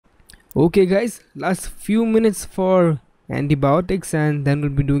Okay guys, last few minutes for antibiotics, and then we'll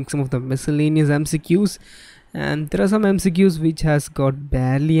be doing some of the miscellaneous MCQs. And there are some MCQs which has got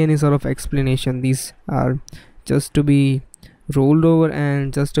barely any sort of explanation. These are just to be rolled over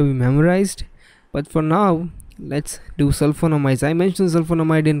and just to be memorized. But for now, let's do sulfonamides. I mentioned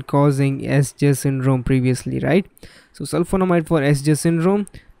sulfonamide in causing SJ syndrome previously, right? So sulfonamide for SJ syndrome,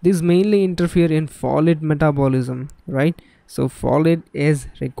 these mainly interfere in folate metabolism, right? So folate is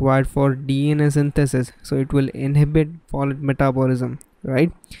required for DNA synthesis, so it will inhibit folate metabolism,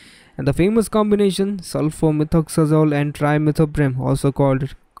 right? And the famous combination sulfomethoxazole and trimethoprim, also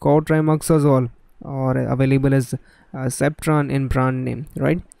called cotrimoxazole, or available as Septran in brand name,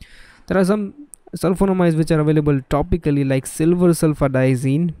 right? There are some sulfonamides which are available topically, like silver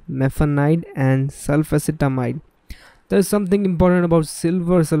sulfadiazine, mefanide, and sulfacetamide. There's something important about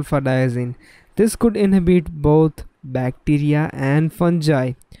silver sulfadiazine. This could inhibit both bacteria and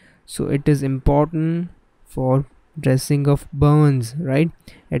fungi, so it is important for dressing of burns, right?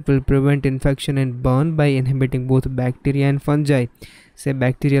 It will prevent infection in burn by inhibiting both bacteria and fungi, say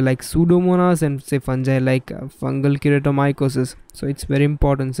bacteria like pseudomonas and say fungi like fungal keratomycosis. So it's very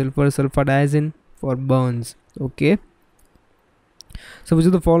important, silver sulfadiazine for burns. Okay, so which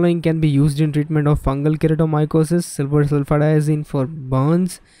of the following can be used in treatment of fungal keratomycosis? Silver sulfadiazine for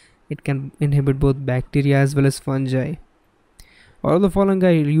burns. It can inhibit both bacteria as well as fungi. All of the following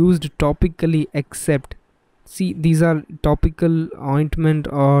are used topically except, see, these are topical ointment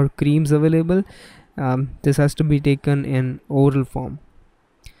or creams available. This has to be taken in oral form.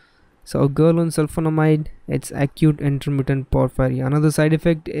 So a girl on sulfonamide, it's acute intermittent porphyria. Another side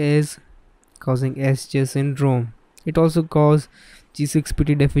effect is causing SJ syndrome. It also causes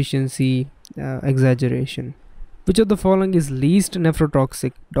G6PD deficiency exaggeration. Which of the following is least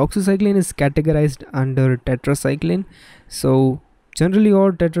nephrotoxic? Doxycycline is categorized under tetracycline. So generally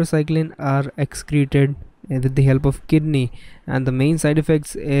all tetracycline are excreted with the help of kidney, and the main side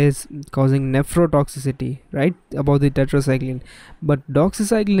effects is causing nephrotoxicity, right, about the tetracycline. But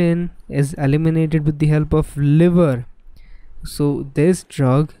doxycycline is eliminated with the help of liver. So this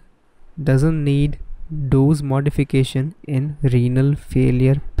drug doesn't need dose modification in renal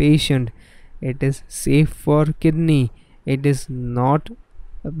failure patient. It is safe for kidney. It is not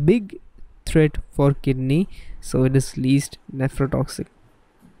a big threat for kidney, so it is least nephrotoxic.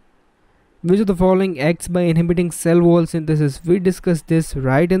 Which of the following acts by inhibiting cell wall synthesis? We discussed this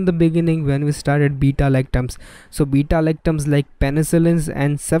right in the beginning when we started beta lactams. So beta lactams like penicillins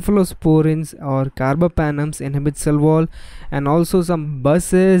and cephalosporins or carbapenems inhibit cell wall, and also some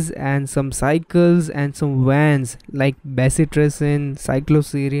buses and some cycles and some vans like bacitracin,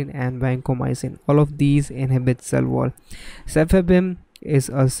 cycloserine, and vancomycin. All of these inhibit cell wall. Cefepime is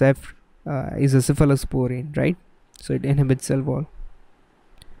a cephalosporin, right? So it inhibits cell wall.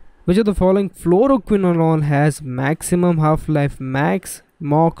 Which of the following fluoroquinolone has maximum half-life?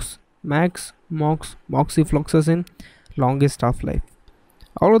 Moxifloxacin, longest half-life.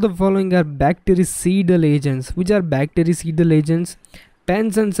 All of the following are bactericidal agents. Which are bactericidal agents?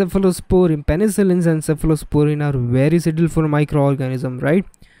 Penicillins and cephalosporin are vericidal for microorganism, right?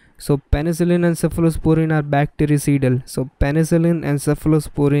 So penicillin and cephalosporin are bactericidal. So penicillin and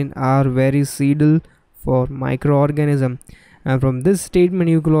cephalosporin are vericidal for microorganism. And from this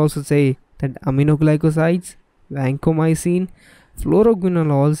statement you could also say that aminoglycosides, vancomycin,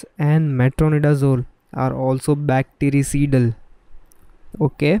 fluoroquinolones, and metronidazole are also bactericidal.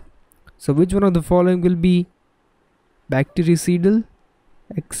 Okay, so which one of the following will be bactericidal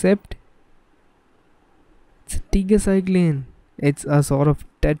except tigacycline? It's a sort of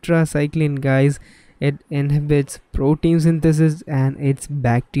tetracycline, guys. It inhibits protein synthesis and it's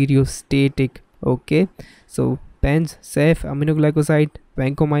bacteriostatic. Okay, so pens, cef, aminoglycoside,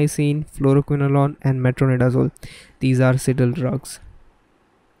 vancomycin, fluoroquinolone, and metronidazole. These are cidal drugs.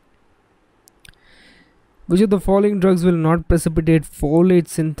 Which of the following drugs will not precipitate folate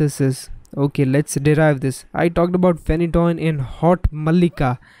synthesis? Okay, let's derive this. I talked about phenytoin in hot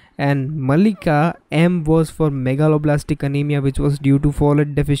Malika, and Malika M was for megaloblastic anemia, which was due to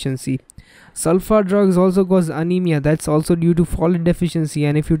folate deficiency. Sulfur drugs also cause anemia, that's also due to folate deficiency,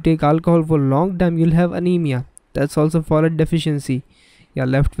 and if you take alcohol for a long time you'll have anemia, that's also folate deficiency. You're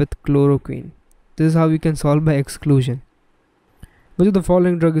left with chloroquine. This is how you can solve by exclusion. Which of the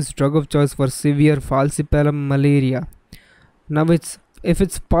following drug is drug of choice for severe falciparum malaria? Now if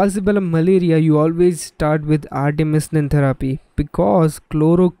it's falciparum malaria, you always start with artemisinin therapy because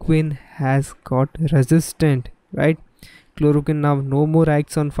chloroquine has got resistant, right? Chloroquine now no more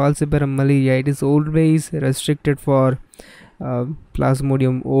acts on falciparum malaria. It is always restricted for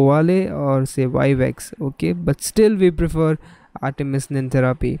Plasmodium ovale or say Vivex. Okay, but still we prefer artemisinin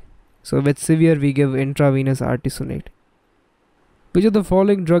therapy. So with severe we give intravenous artesunate. Which of the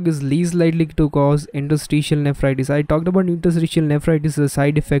following drug is least likely to cause interstitial nephritis? I talked about interstitial nephritis as a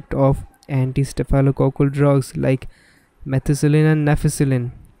side effect of anti-staphylococcal drugs like methicillin and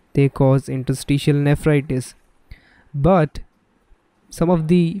neficillin. They cause interstitial nephritis. But some of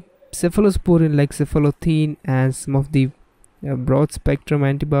the cephalosporin like cephalothene and some of the broad spectrum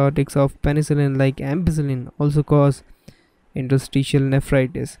antibiotics of penicillin like ampicillin also cause interstitial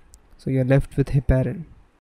nephritis. So you're left with heparin.